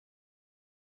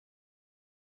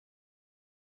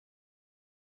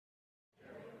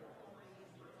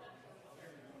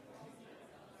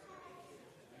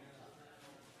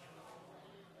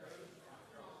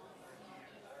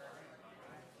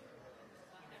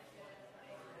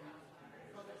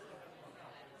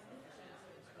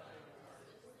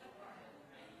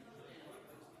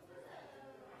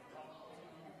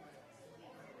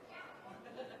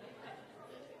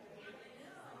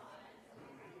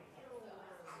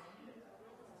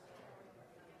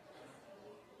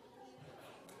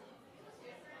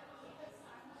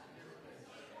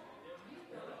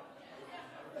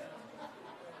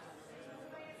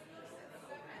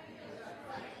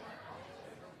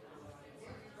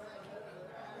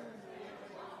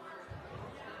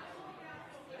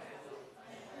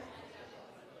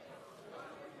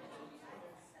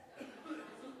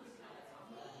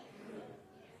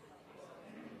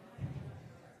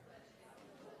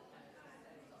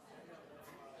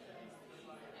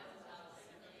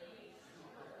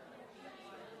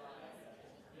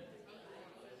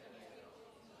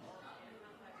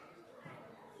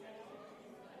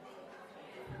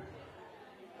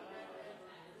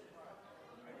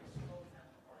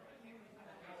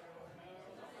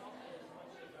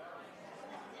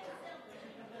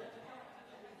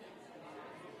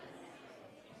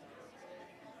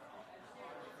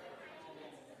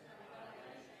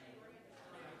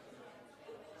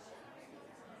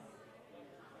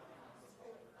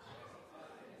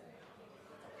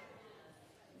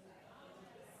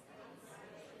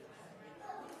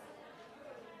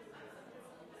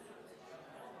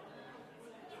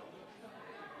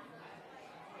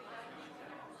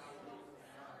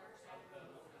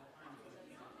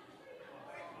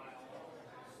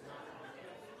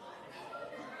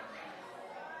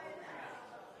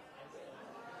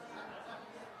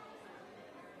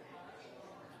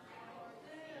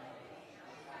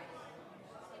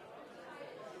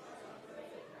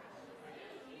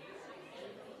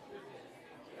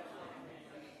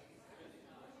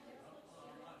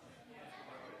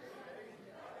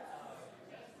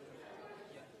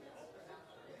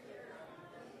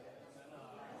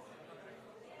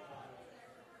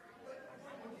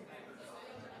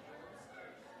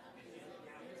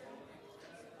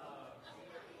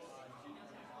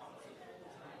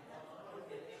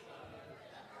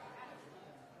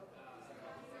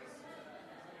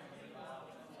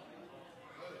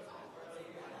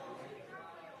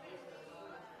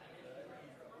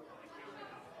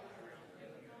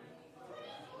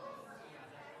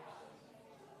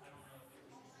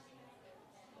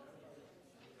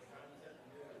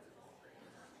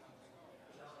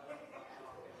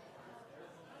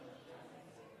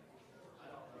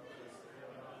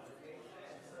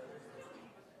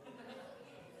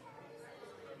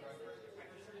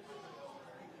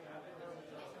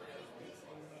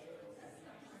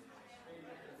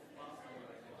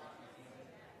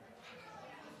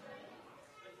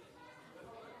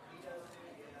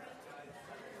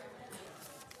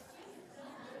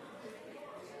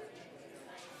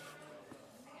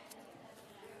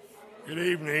Good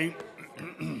evening.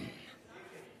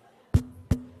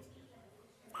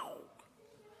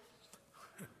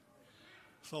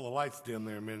 Saw the lights dim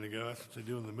there a minute ago. That's what they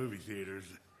do in the movie theaters.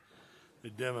 They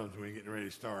dim them when you're getting ready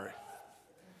to start.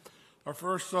 Our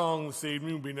first song this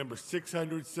evening will be number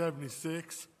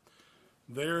 676,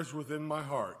 There's Within My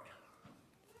Heart.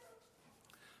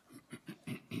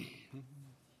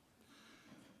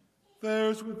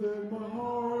 There's within my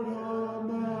heart a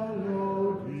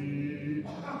melody,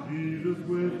 Jesus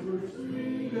whispers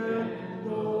sweet and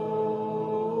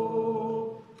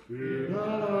low. Fear that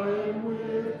I am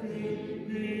with thee,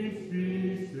 peace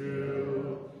be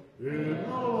still, in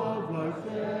all of life's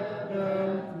ebb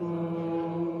and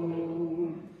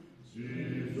flow.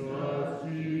 Jesus,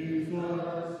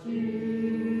 Jesus,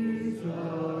 Jesus,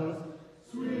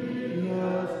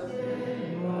 sweetest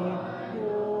thing I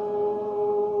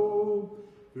know,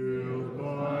 filled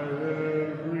by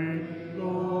every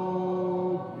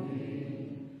longing,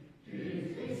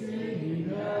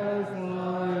 singing as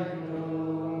I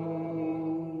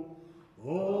go.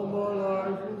 All my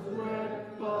life was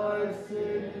wrecked by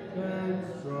sin and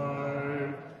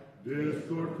strife,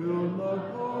 discord filled my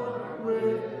heart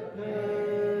with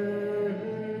pain.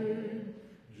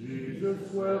 Jesus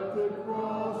swept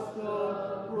across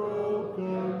the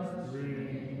broken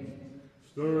strings,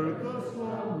 stirred the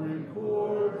slumbering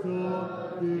chords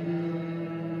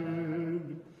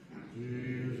within.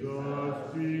 Jesus,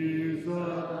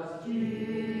 Jesus,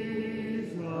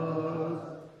 Jesus,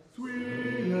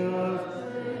 sweetest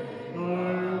thing I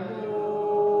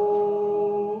know,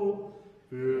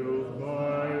 filled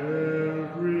by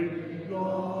every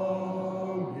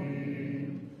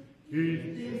longing, keep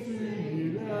me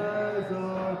singing as I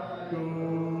go,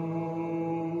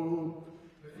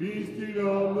 feasting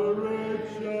on the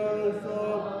riches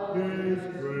of His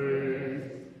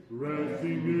grace,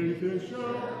 resting beneath His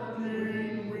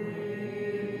sheltering wing,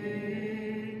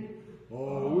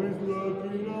 always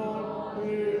looking on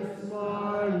His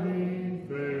smiling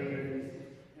face.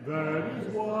 That is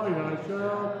why I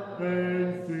shout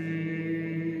and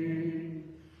sing.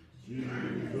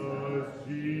 Jesus,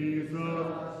 Jesus,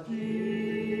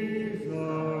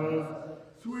 Jesus,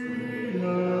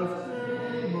 sweetest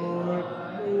name I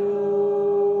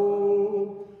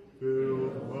know,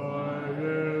 filled by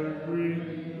every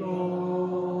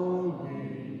longing,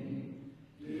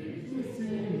 keeps me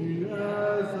singing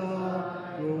as I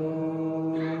go.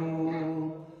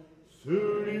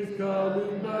 Soon He's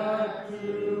coming back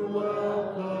to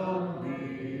welcome me,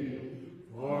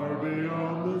 far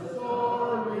beyond the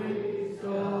soaring sky.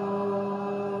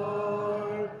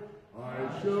 I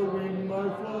shall wing my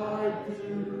flight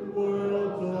to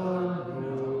worlds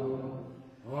unknown.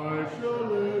 I shall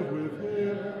live with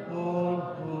Him on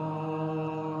high.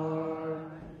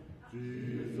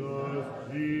 Jesus,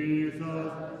 Jesus,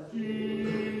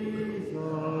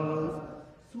 Jesus,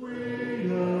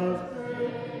 sweetest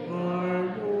thing I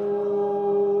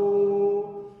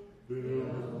know,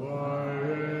 filled by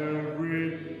every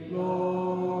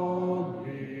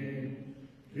longing,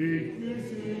 keep me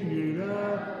singing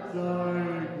as I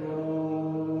go.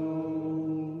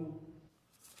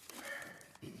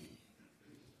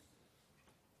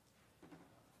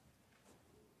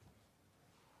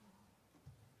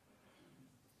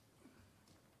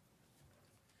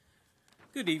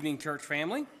 Good evening, church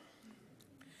family. A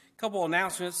couple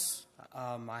announcements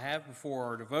I have before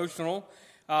our devotional.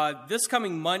 This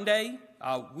coming Monday,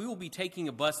 we will be taking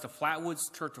a bus to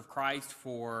Flatwoods Church of Christ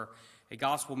for a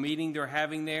gospel meeting they're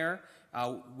having there.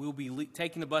 We'll be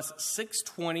taking the bus at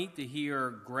 6:20 to hear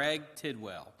Greg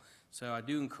Tidwell. So I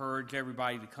do encourage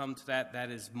everybody to come to that. That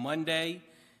is Monday,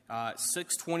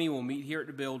 6:20. We'll meet here at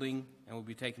the building, and we'll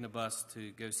be taking the bus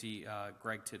to go see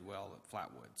Greg Tidwell at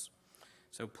Flatwoods.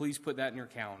 So please put that in your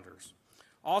calendars.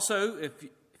 Also, if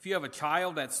you have a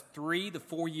child that's 3 to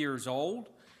 4 years old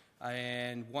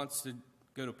and wants to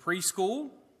go to preschool,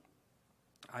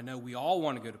 I know we all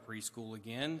want to go to preschool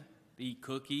again, to eat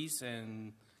cookies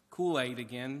and Kool-Aid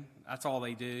again. That's all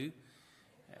they do.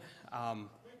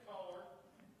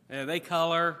 They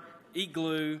color, eat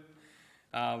glue.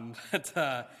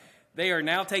 But they are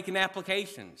now taking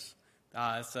applications.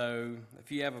 So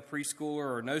if you have a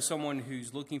preschooler or know someone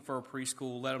who's looking for a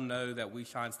preschool, let them know that We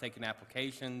Shine's taking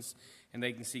applications, and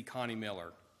they can see Connie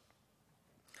Miller.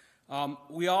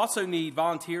 We also need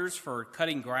volunteers for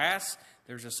cutting grass.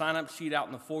 There's a sign-up sheet out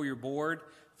on the foyer board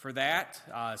for that,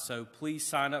 so please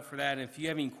sign up for that. And if you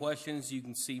have any questions, you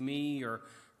can see me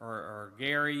or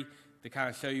Gary to kind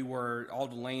of show you where all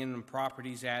the land and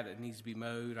property's at that needs to be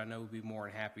mowed. I know we'll be more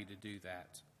than happy to do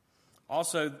that.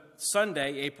 Also,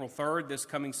 Sunday, April 3rd, this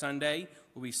coming Sunday,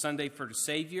 will be Sunday for the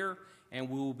Savior, and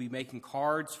we will be making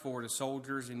cards for the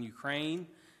soldiers in Ukraine.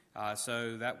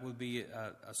 So that will be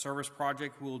a service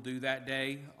project we'll do that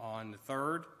day on the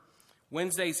 3rd.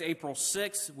 Wednesday's April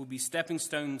 6th will be Stepping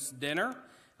Stones dinner.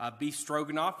 Beef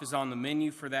stroganoff is on the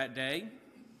menu for that day.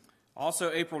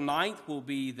 Also, April 9th will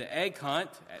be the egg hunt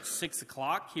at 6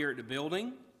 o'clock here at the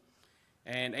building.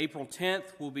 And April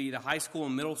 10th will be the high school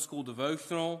and middle school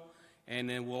devotional. And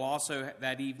then we'll also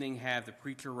that evening have the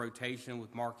preacher rotation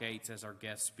with Mark Yates as our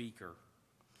guest speaker.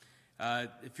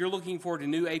 If you're looking for the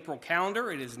new April calendar,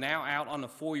 it is now out on the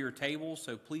foyer table,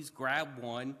 so please grab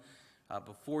one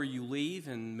before you leave.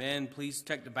 And men, please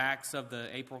check the backs of the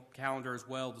April calendar as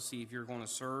well to see if you're going to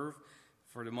serve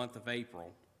for the month of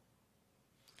April.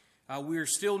 We are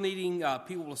still needing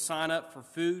people to sign up for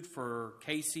food for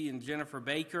Casey and Jennifer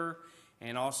Baker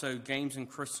and also James and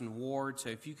Kristen Ward. So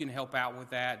if you can help out with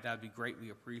that, that would be greatly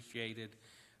appreciated.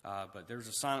 But there's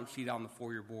a sign-up sheet on the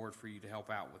foyer board for you to help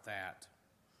out with that.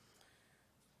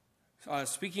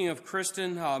 Speaking of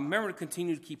Kristen, remember to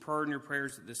continue to keep her in your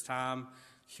prayers at this time.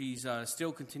 She's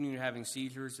still continuing having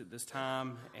seizures at this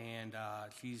time, and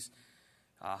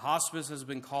hospice has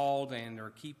been called, and they're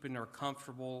keeping her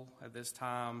comfortable at this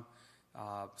time.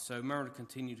 So remember to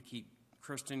continue to keep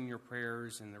Kristen in your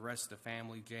prayers and the rest of the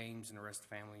family, James and the rest of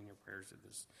the family in your prayers at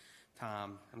this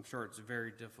time. I'm sure it's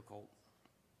very difficult.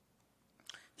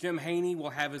 Jim Haney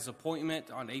will have his appointment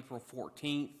on April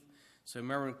 14th. So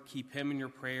remember to keep him in your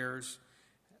prayers.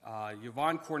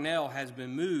 Yvonne Cornell has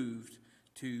been moved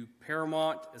to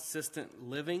Paramount Assistant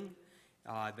Living.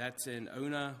 That's in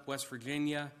Ona, West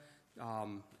Virginia,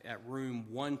 at room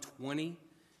 120.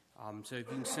 So if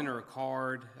you can send her a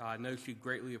card, I know she'd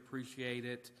greatly appreciate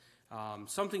it.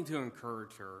 Something to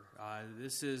encourage her.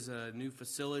 This is a new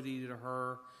facility to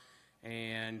her,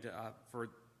 and for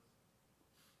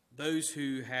those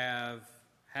who have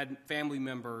had family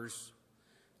members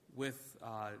with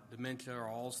dementia or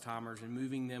Alzheimer's and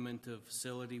moving them into a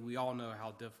facility, we all know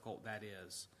how difficult that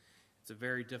is. It's a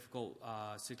very difficult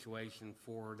situation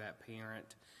for that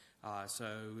parent.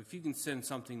 So if you can send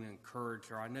something to encourage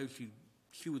her, I know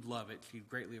she would love it. She'd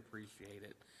greatly appreciate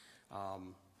it.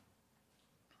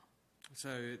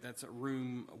 So that's at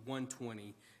room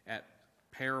 120 at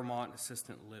Paramount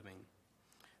Assistant Living.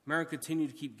 Remember, continue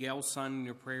to keep Gail's son in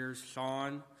your prayers,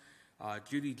 Sean.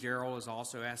 Judy Gerald is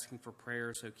also asking for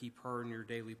prayer, so keep her in your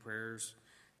daily prayers.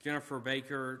 Jennifer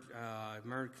Baker,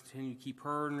 remember to continue to keep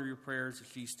her in your prayers as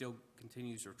she still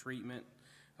continues her treatment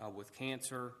with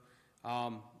cancer.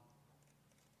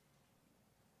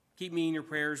 Keep me in your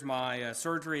prayers. My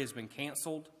surgery has been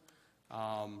canceled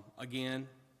again.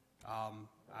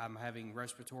 I'm having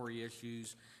respiratory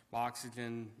issues. My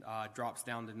oxygen drops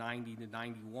down to 90 to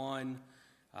 91.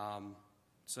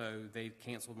 So they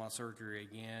canceled my surgery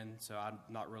again. So I'm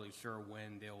not really sure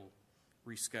when they'll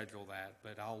reschedule that,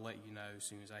 but I'll let you know as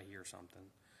soon as I hear something.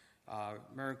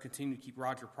 Remember, continue to keep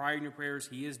Roger Pryor in your prayers.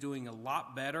 He is doing a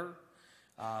lot better,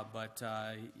 but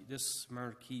just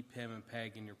remember to keep him and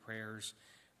Peg in your prayers.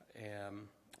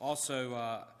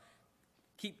 Also,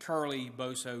 keep Charlie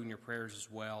Boso in your prayers as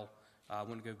well. I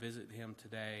want to go visit him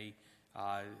today,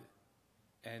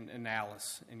 and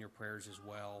Alice in your prayers as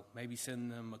well. Maybe send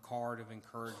them a card of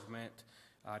encouragement.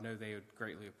 I know they would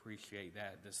greatly appreciate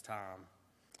that at this time.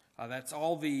 That's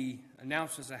all the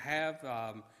announcements I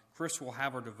have. Chris will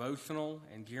have our devotional,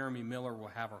 and Jeremy Miller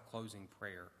will have our closing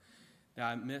prayer. Did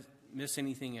I miss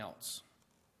anything else?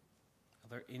 Are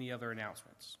there any other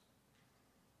announcements?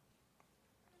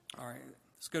 All right,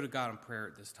 let's go to God in prayer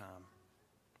at this time.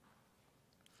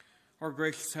 Our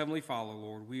gracious Heavenly Father,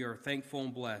 Lord, we are thankful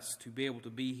and blessed to be able to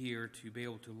be here, to be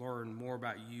able to learn more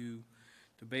about you,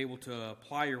 to be able to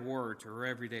apply your word to our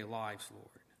everyday lives, Lord.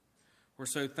 We're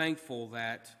so thankful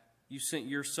that you sent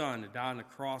your Son to die on the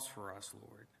cross for us,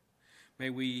 Lord. May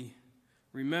we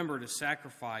remember the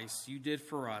sacrifice you did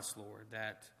for us, Lord,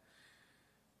 that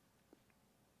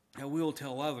we will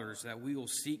tell others, that we will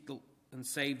seek and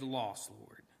save the lost,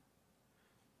 Lord.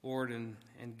 Lord, and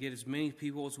get as many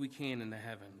people as we can into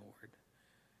heaven, Lord.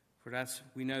 For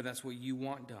we know that's what you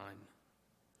want done.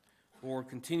 Lord,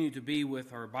 continue to be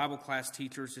with our Bible class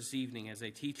teachers this evening as they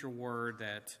teach your word,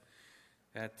 that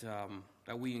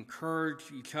we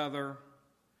encourage each other,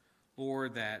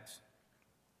 Lord, that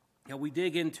we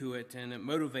dig into it and it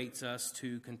motivates us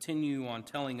to continue on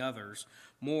telling others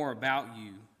more about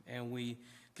you. And we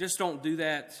just don't do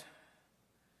that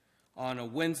on a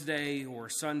Wednesday or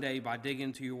a Sunday by digging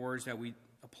into your words, that we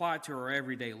apply it to our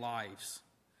everyday lives,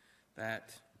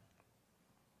 that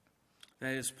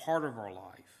is part of our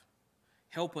life.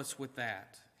 Help us with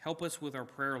that. Help us with our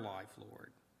prayer life,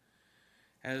 Lord,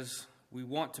 as we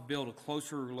want to build a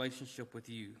closer relationship with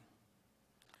you.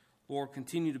 Lord,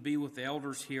 continue to be with the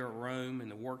elders here at Rome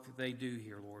and the work that they do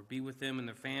here, Lord. Be with them and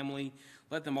their family.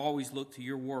 Let them always look to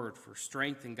your word for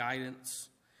strength and guidance,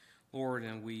 Lord,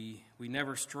 and we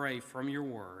never stray from your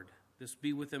word. Just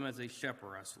be with them as they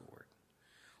shepherd us, Lord.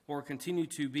 Lord, continue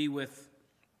to be with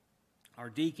our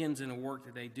deacons and the work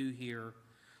that they do here.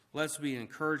 Let us be an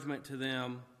encouragement to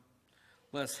them.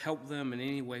 Let us help them in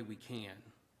any way we can.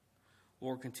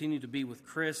 Lord, continue to be with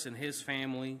Chris and his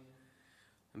family,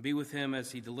 and be with him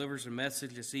as he delivers a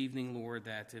message this evening, Lord,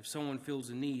 that if someone feels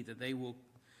a need, that they will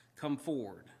come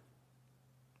forward.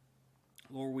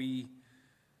 Lord, we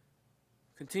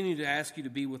continue to ask you to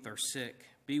be with our sick.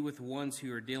 Be with the ones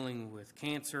who are dealing with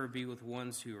cancer. Be with the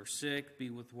ones who are sick. Be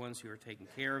with the ones who are taking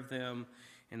care of them.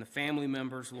 And the family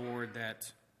members, Lord,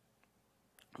 that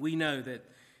we know that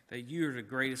you are the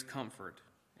greatest comfort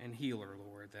and healer,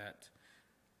 Lord, that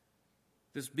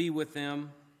just be with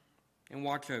them and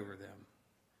watch over them.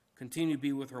 Continue to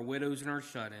be with our widows and our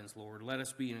shut-ins, Lord. Let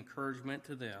us be an encouragement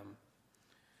to them.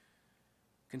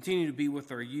 Continue to be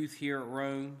with our youth here at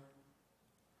Rome.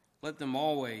 Let them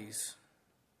always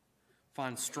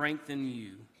find strength in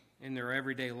you in their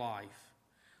everyday life.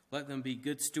 Let them be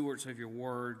good stewards of your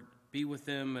word. Be with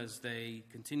them as they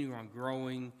continue on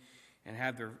growing and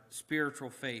have their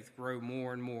spiritual faith grow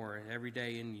more and more every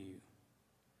day in you.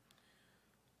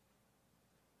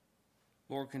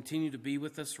 Lord, continue to be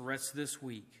with us the rest of this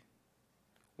week.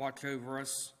 Watch over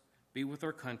us. Be with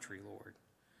our country, Lord.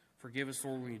 Forgive us,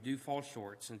 Lord, when you do fall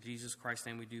short. It's in Jesus Christ's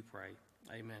name we do pray.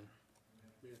 Amen.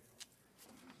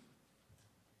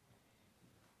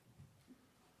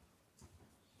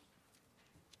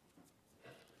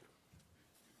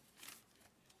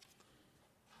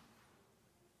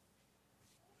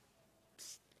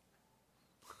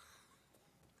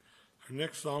 Our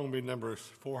next song will be number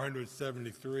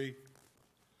 473,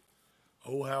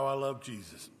 Oh, How I Love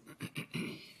Jesus.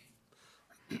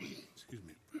 Excuse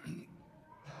me.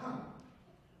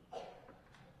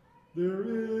 There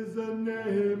is a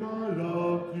name I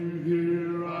love to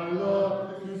hear, I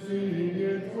love to sing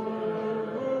its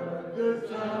word. It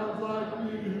sounds like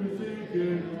music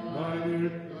in my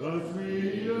ear, the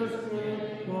sweetest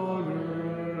name on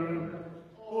earth.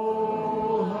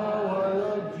 Oh, how I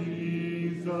love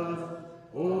Jesus.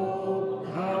 Oh,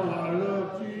 how I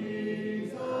love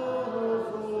Jesus.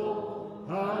 Oh,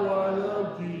 how I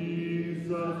love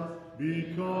Jesus,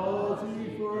 because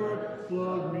he first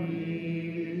loved me.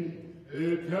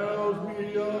 It tells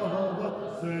me of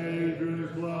a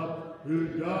Savior's love who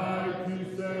died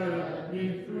to set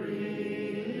me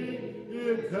free.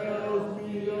 It tells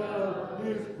me of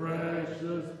his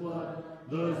precious blood,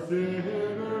 the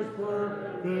sinner's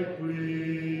perfect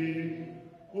plea.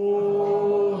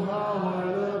 Oh, how I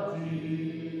love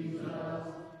Jesus.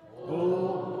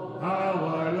 Oh, how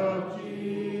I love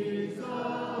Jesus.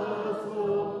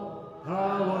 Oh,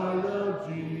 how I love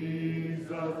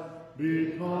Jesus,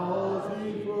 because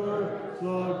he first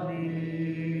loved me.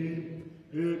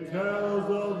 It tells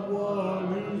of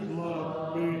one whose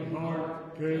loving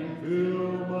heart can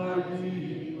fill my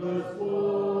deepest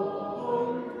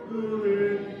woe, who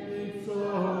in deep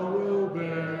sorrow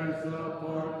bears a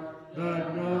part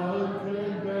that none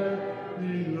can bear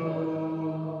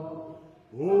below.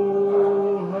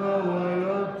 Oh, how I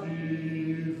love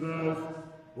Jesus.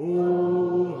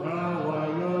 Oh, how I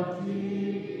love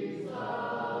Jesus.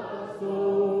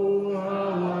 Oh,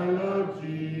 how I love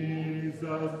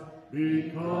Jesus,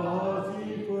 because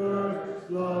he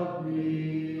first loved me.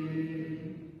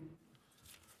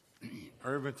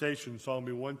 Our invitation song will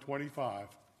be 125.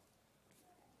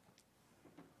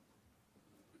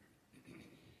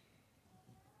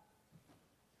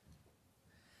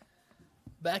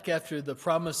 Back after the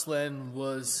Promised Land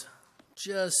was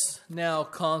just now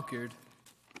conquered,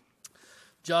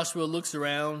 Joshua looks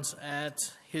around at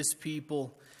his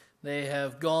people. They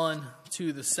have gone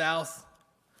to the south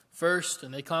first,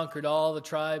 and they conquered all the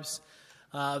tribes.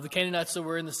 The Canaanites that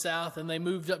were in the south, and they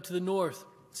moved up to the north,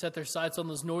 set their sights on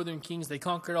those northern kings. They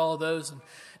conquered all of those. And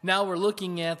now we're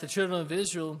looking at the children of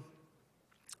Israel,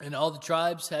 and all the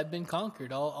tribes have been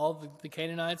conquered. All the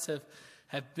Canaanites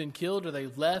have been killed, or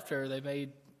they've left, or they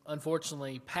made,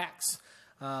 unfortunately, pacts,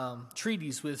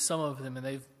 treaties with some of them, and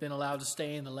they've been allowed to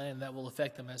stay in the land. That will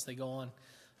affect them as they go on,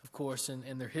 of course,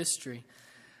 in their history.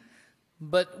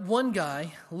 But one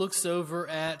guy looks over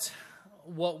at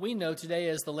what we know today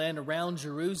as the land around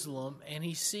Jerusalem, and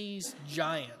he sees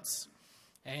giants.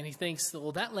 And he thinks,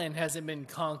 well, that land hasn't been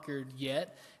conquered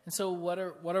yet, and so what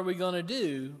are we going to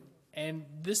do? And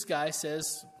this guy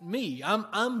says,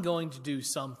 I'm going to do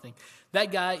something.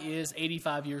 That guy is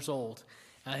 85 years old.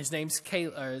 His name's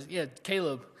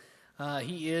Caleb.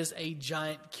 He is a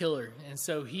giant killer. And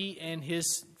so he and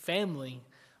his family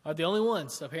are the only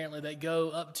ones, apparently, that go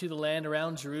up to the land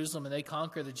around Jerusalem and they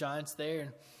conquer the giants there.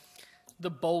 And the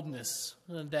boldness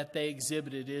that they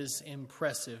exhibited is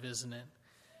impressive, isn't it?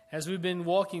 As we've been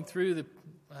walking through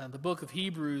the book of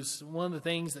Hebrews, one of the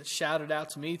things that shouted out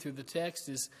to me through the text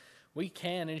is we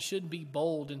can and should be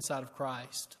bold inside of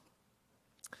Christ.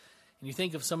 And you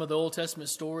think of some of the Old Testament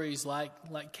stories like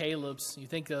Caleb's. You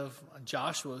think of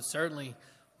Joshua, certainly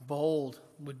bold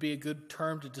would be a good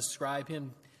term to describe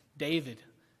him. David,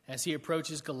 as he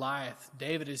approaches Goliath.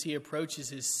 David, as he approaches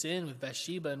his sin with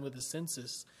Bathsheba and with the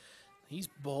census. He's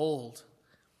bold.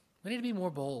 We need to be more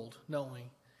bold, don't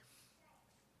we?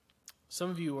 Some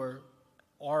of you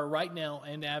are right now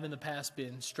and have in the past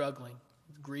been struggling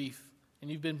with grief. And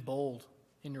you've been bold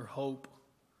in your hope.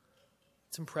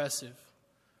 It's impressive.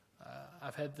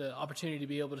 I've had the opportunity to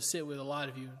be able to sit with a lot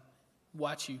of you,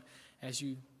 watch you as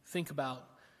you think about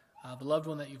the loved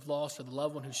one that you've lost or the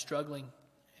loved one who's struggling,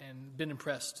 and been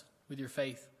impressed with your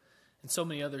faith. And so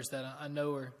many others that I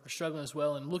know are struggling as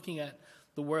well, and looking at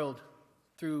the world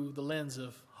through the lens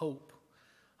of hope.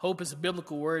 Hope is a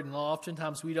biblical word, and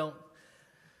oftentimes we don't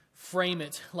frame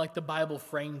it like the Bible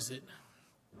frames it.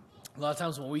 A lot of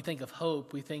times when we think of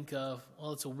hope, we think of,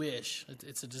 well, it's a wish,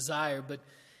 it's a desire, but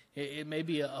it may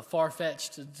be a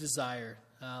far-fetched desire.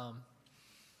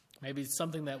 Maybe it's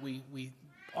something that we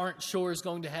aren't sure is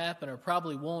going to happen or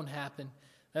probably won't happen.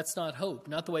 That's not hope.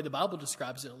 Not the way the Bible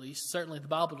describes it, at least. Certainly the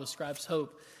Bible describes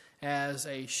hope as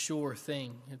a sure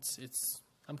thing.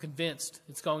 I'm convinced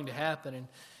it's going to happen. And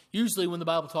usually when the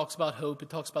Bible talks about hope, it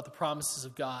talks about the promises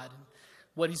of God and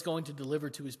what he's going to deliver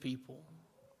to his people.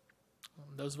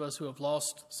 Those of us who have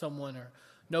lost someone or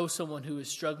know someone who is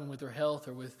struggling with their health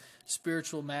or with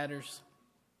spiritual matters,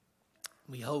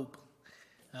 we hope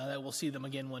that we'll see them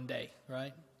again one day,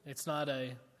 right? It's not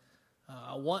I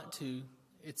want to,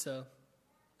 it's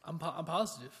I'm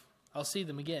positive. I'll see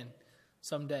them again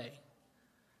someday.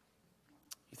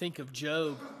 You think of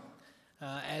Job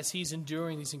as he's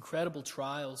enduring these incredible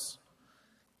trials.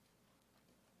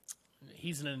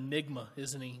 He's an enigma,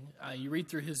 isn't he? You read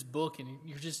through his book and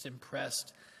you're just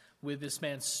impressed with this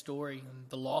man's story and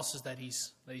the losses that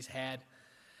he's had.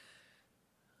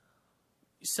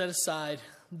 You set aside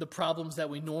the problems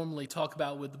that we normally talk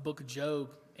about with the book of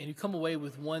Job, and you come away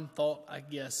with one thought, I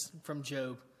guess, from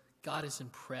Job. God is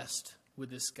impressed with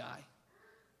this guy.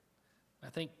 I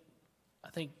think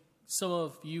some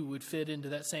of you would fit into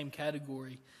that same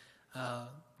category.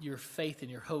 Your faith and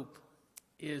your hope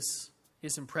is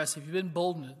impressive. You've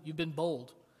been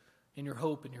bold in your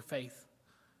hope and your faith.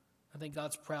 I think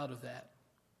God's proud of that.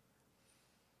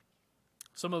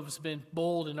 Some of us have been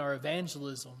bold in our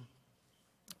evangelism.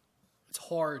 It's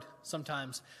hard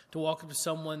sometimes to walk up to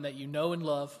someone that you know and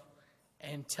love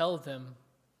and tell them,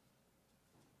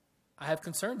 I have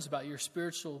concerns about your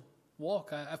spiritual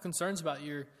walk. I have concerns about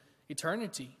your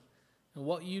eternity. And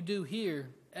what you do here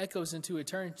echoes into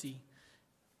eternity.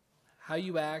 How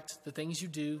you act, the things you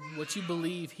do, what you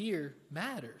believe here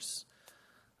matters.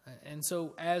 And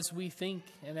so as we think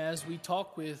and as we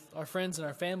talk with our friends and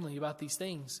our family about these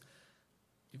things,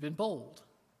 you've been bold.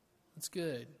 That's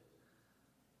good.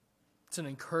 It's an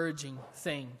encouraging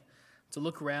thing to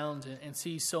look around and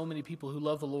see so many people who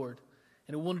love the Lord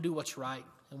and who want to do what's right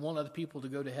and want other people to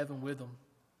go to heaven with them.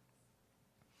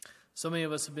 So many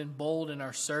of us have been bold in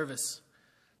our service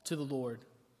to the Lord.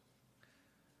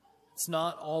 It's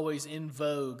not always in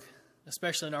vogue,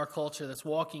 especially in our culture that's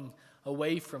walking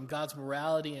away from God's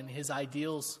morality and his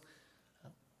ideals.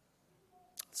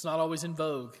 It's not always in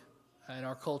vogue in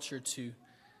our culture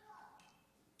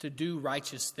to do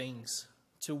righteous things,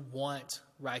 to want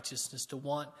righteousness, to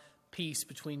want peace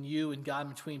between you and God,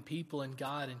 between people and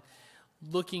God, and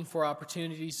looking for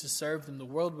opportunities to serve them. The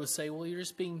world would say, well, you're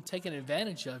just being taken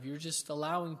advantage of. You're just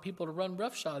allowing people to run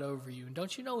roughshod over you. And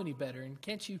don't you know any better? And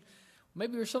can't you,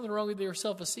 maybe there's something wrong with your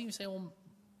self-esteem. You say, well,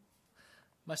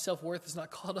 my self-worth is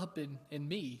not caught up in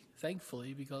me,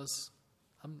 thankfully, because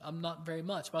I'm not very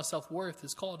much. My self-worth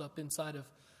is caught up inside of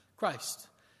Christ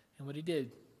and what he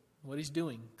did, what he's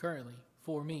doing currently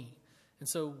for me. And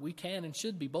so we can and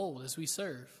should be bold as we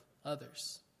serve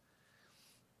others.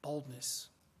 Boldness.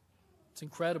 It's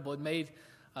incredible. It made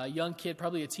a young kid,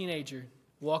 probably a teenager,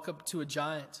 walk up to a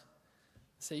giant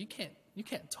and say, you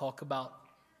can't talk about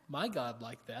my God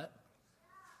like that.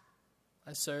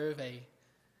 I serve a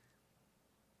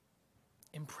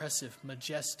impressive,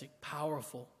 majestic,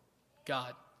 powerful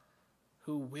God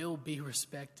who will be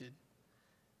respected.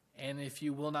 And if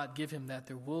you will not give him that,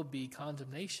 there will be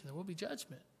condemnation. There will be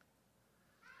judgment.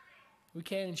 We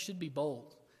can and should be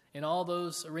bold in all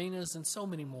those arenas and so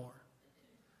many more.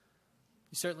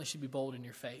 you certainly should be bold in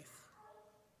your faith.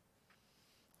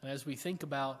 And as we think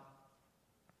about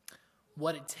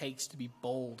what it takes to be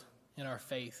bold in our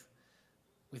faith,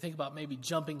 we think about maybe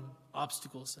jumping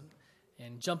obstacles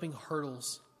and jumping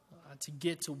hurdles to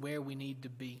get to where we need to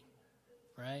be,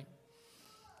 right?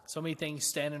 So many things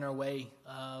stand in our way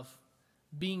of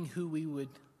being who we would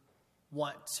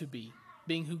want to be,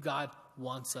 being who God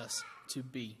wants us to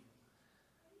be.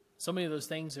 So many of those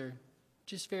things are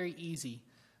just very easy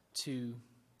to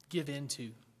give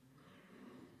into.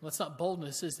 Well, that's not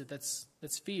boldness, is it? That's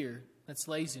fear. That's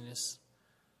laziness.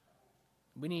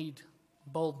 We need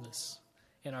boldness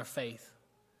in our faith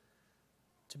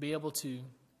to be able to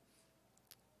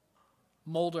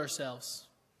mold ourselves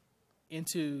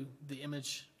into the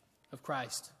image of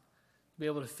Christ, to be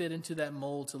able to fit into that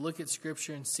mold, to look at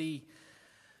Scripture and see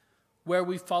where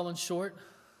we've fallen short,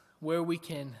 where we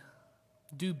can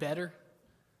do better,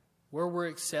 where we're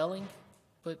excelling,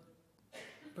 but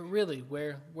really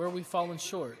where we've fallen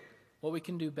short, what we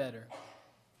can do better,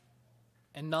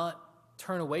 and not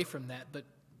turn away from that, but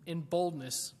in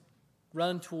boldness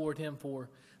run toward Him for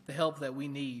the help that we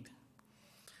need.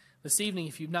 This evening,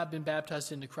 if you've not been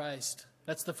baptized into Christ,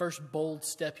 that's the first bold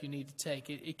step you need to take.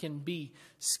 It can be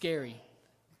scary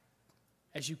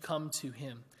as you come to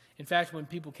Him. In fact, when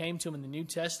people came to Him in the New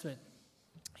Testament,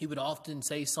 He would often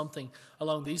say something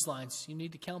along these lines: you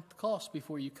need to count the cost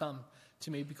before you come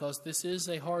to me, because this is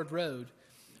a hard road.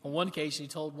 On one occasion, He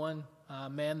told one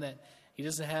man that he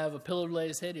doesn't have a pillow to lay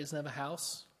his head, he doesn't have a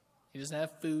house, he doesn't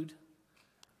have food.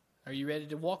 Are you ready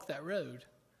to walk that road?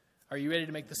 Are you ready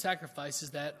to make the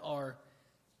sacrifices that are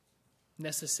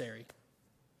necessary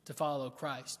to follow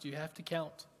Christ? You have to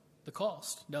count the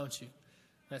cost, don't you?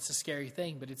 That's a scary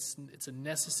thing, but it's a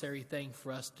necessary thing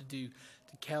for us to do,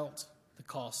 to count the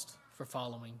cost for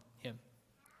following Him.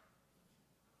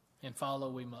 And follow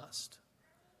we must,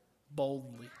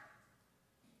 boldly,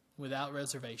 without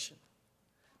reservation.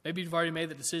 Maybe you've already made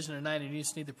the decision tonight and you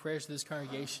just need the prayers of this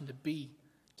congregation to be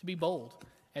bold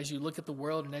as you look at the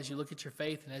world and as you look at your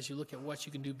faith and as you look at what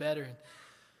you can do better and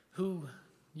who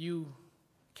you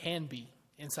can be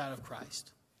inside of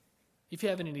Christ. If you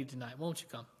have any need tonight, won't you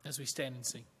come as we stand and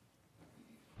sing?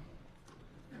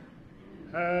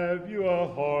 Have you a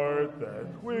heart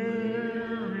that's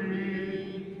weary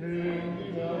in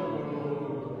the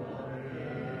road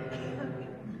ahead?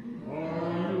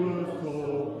 Are you a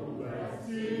soul that's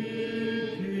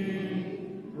seeking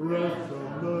rest from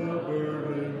the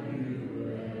burden you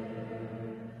bear?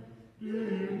 Do you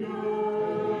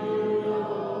know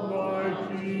my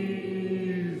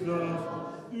Jesus?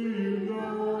 Do you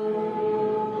know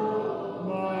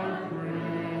my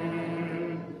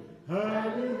friend?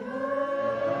 Have you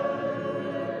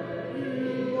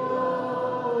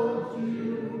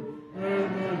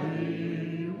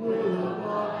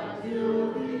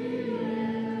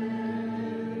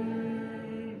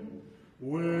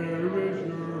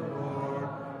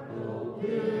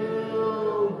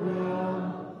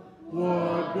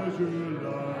does your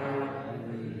life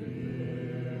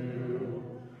reveal?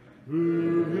 Who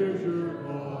hears your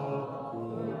call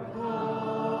for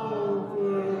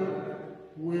comfort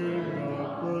when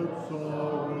naught but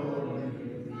sorrow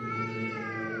you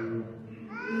feel?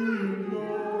 Do you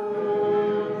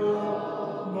know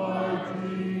my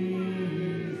Jesus?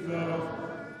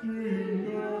 Do you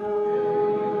know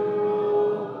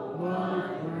my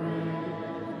friend?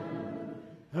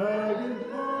 Have you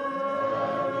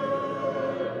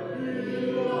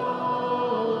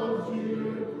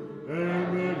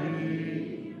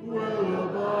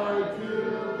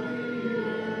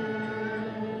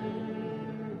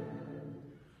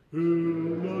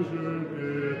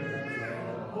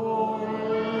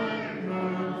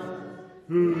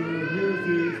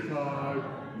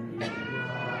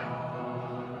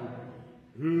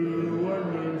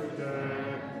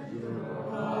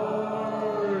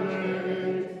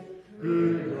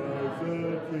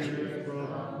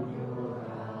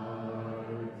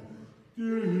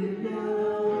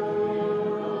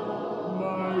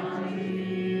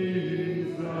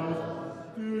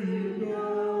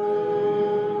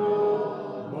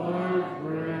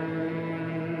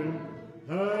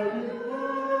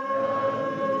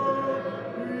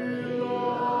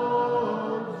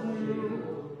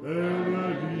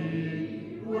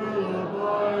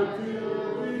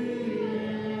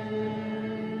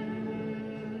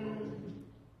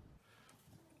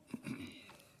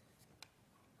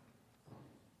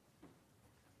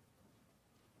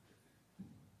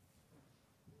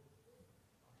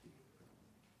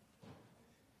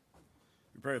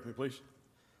Pray with me, please.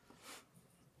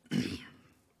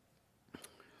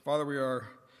 Father, we are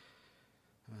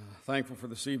thankful for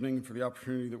this evening and for the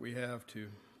opportunity that we have to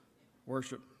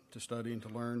worship, to study, and to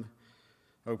learn.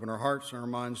 Open our hearts and our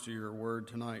minds to your word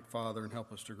tonight, Father, and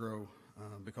help us to grow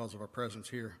because of our presence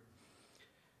here.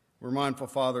 We're mindful,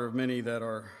 Father, of many that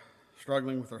are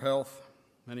struggling with their health,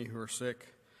 many who are sick.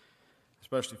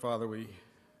 Especially, Father, we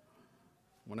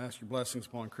want to ask your blessings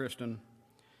upon Kristen,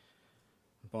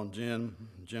 upon Jen,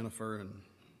 Jennifer,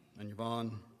 and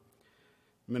Yvonne.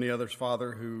 Many others,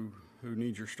 Father, who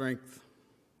need your strength,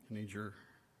 need your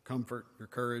comfort, your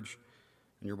courage,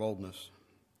 and your boldness.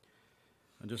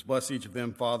 And just bless each of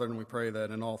them, Father, and we pray that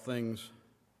in all things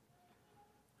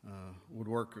would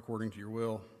work according to your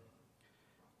will,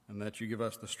 and that you give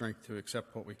us the strength to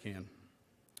accept what we can.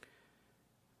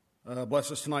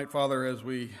 Bless us tonight, Father, as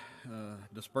we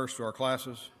disperse to our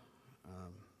classes.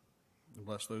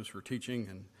 Bless those who are teaching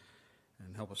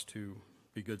and help us to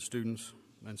be good students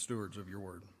and stewards of your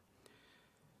word.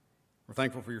 We're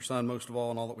thankful for your Son, most of all,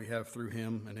 and all that we have through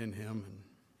him and in him, and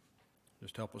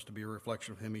just help us to be a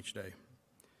reflection of him each day.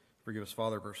 Forgive us,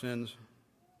 Father, of our sins.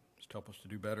 Just help us to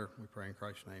do better. We pray in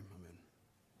Christ's name. Amen.